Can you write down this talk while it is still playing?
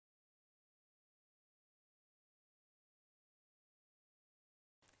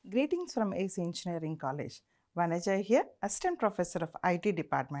Greetings from ACE Engineering College. Vanajay here, Assistant Professor of IT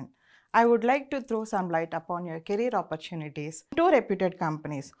Department. I would like to throw some light upon your career opportunities. Two reputed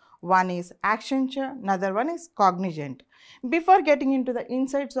companies. One is Accenture, another one is Cognizant. Before getting into the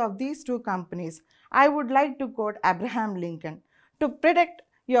insights of these two companies, I would like to quote Abraham Lincoln. To predict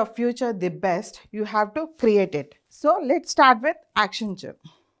your future the best, you have to create it. So let's start with Accenture.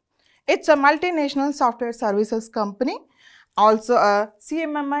 It's a multinational software services company, also a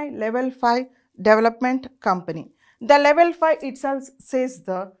CMMI Level 5 development company. The Level 5 itself says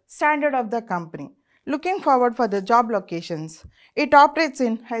the standard of the company. Looking forward for the job locations, it operates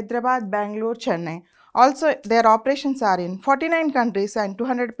in Hyderabad, Bangalore, Chennai. Also, their operations are in 49 countries and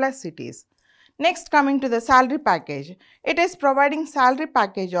 200 plus cities. Next, coming to the salary package, it is providing salary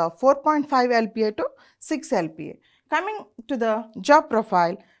package of 4.5 LPA to 6 LPA. Coming to the job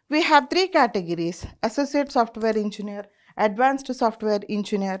profile, we have three categories: Associate Software Engineer, Advanced Software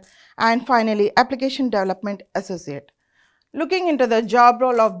Engineer, and finally Application Development Associate. Looking into the job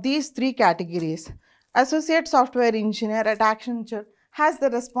role of these three categories, Associate Software Engineer at Accenture has the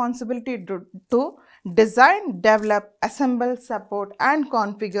responsibility to design, develop, assemble, support and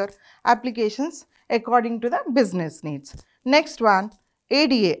configure applications according to the business needs. Next one,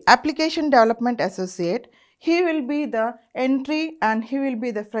 ADA, Application Development Associate. He will be the entry and he will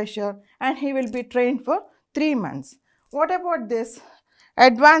be the fresher and he will be trained for 3 months. What about this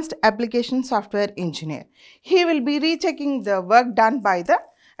Advanced Application Software Engineer? He will be rechecking the work done by the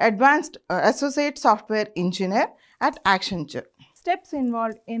Advanced Associate Software Engineer at Accenture. Steps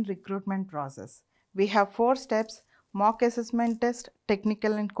involved in recruitment process. We have 4 steps: mock assessment test,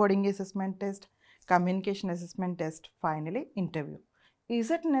 technical and coding assessment test, communication assessment test, finally interview.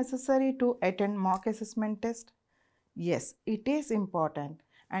 Is it necessary to attend mock assessment test? Yes, it is important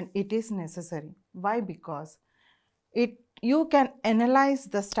and it is necessary. Why? Because you can analyze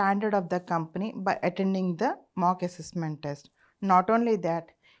the standard of the company by attending the mock assessment test. Not only that,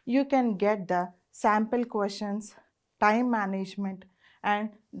 you can get the sample questions, time management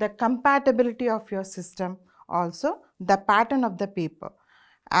and the compatibility of your system, also the pattern of the paper.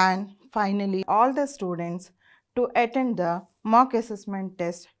 And finally, all the students to attend the mock assessment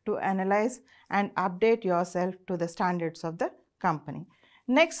test to analyze and update yourself to the standards of the company.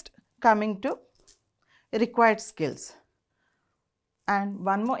 Next, coming to required skills. And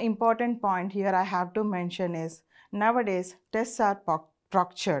one more important point here I have to mention is, nowadays tests are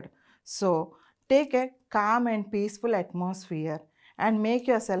proctored. So take a calm and peaceful atmosphere and make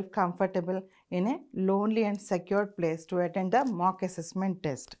yourself comfortable in a lonely and secure place to attend the mock assessment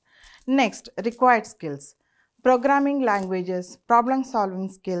test. Next, required skills: programming languages, problem solving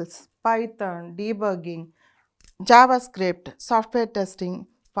skills, Python, debugging, JavaScript, software testing,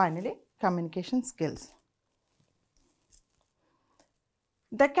 finally communication skills.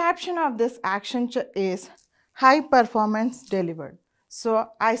 The caption of this Accenture is high performance delivered. So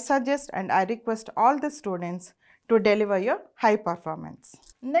I suggest and I request all the students to deliver your high performance.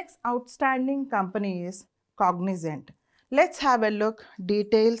 Next outstanding company is Cognizant. Let's have a look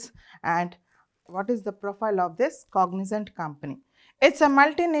details and what is the profile of this Cognizant company. It's a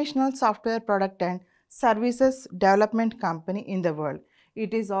multinational software product and services development company in the world.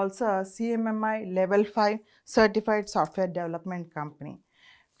 It is also a CMMI Level 5 certified software development company.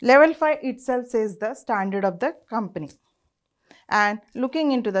 Level 5 itself says the standard of the company. And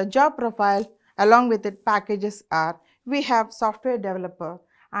looking into the job profile, along with it packages are, we have software developer.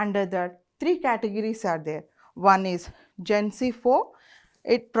 Under that, 3 categories are there. One is Gen C 4,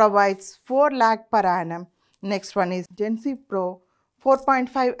 it provides 4 lakh per annum. Next one is Gen C Pro,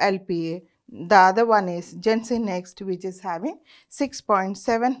 4.5 LPA. The other one is Gen C Next, which is having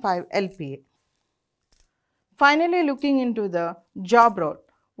 6.75 LPA. Finally, looking into the job role.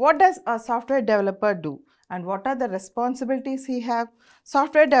 What does a software developer do and what are the responsibilities he have?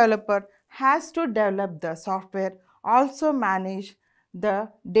 Software developer has to develop the software, also manage the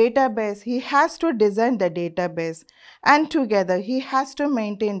database. He has to design the database and together he has to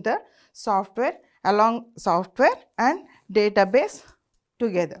maintain the software and database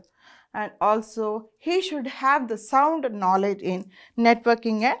together. And also he should have the sound knowledge in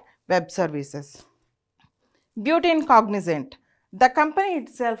networking and web services. Beauty in Cognizant. The company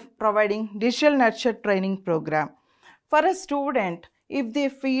itself providing digital nurture training program. For a student, if they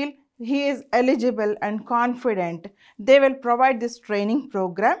feel he is eligible and confident, they will provide this training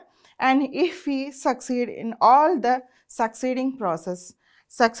program, and if he succeed in all the succeeding process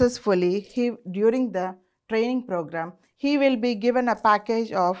successfully, during the training program, he will be given a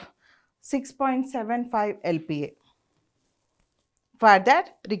package of 6.75 LPA. For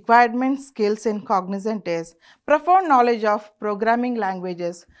that, requirement skills in Cognizant is profound knowledge of programming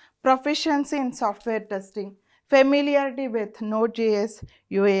languages, proficiency in software testing, familiarity with Node.js,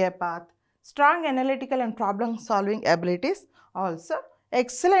 UiPath, strong analytical and problem-solving abilities, also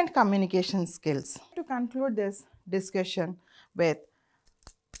excellent communication skills. To conclude this discussion with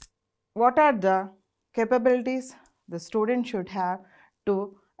what are the capabilities the student should have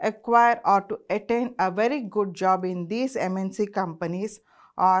to acquire or to attain a very good job in these MNC companies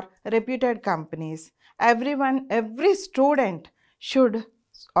or reputed companies. Every student should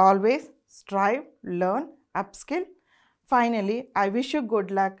always strive, learn, upskill. Finally, I wish you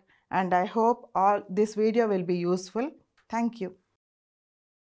good luck and I hope all this video will be useful. Thank you.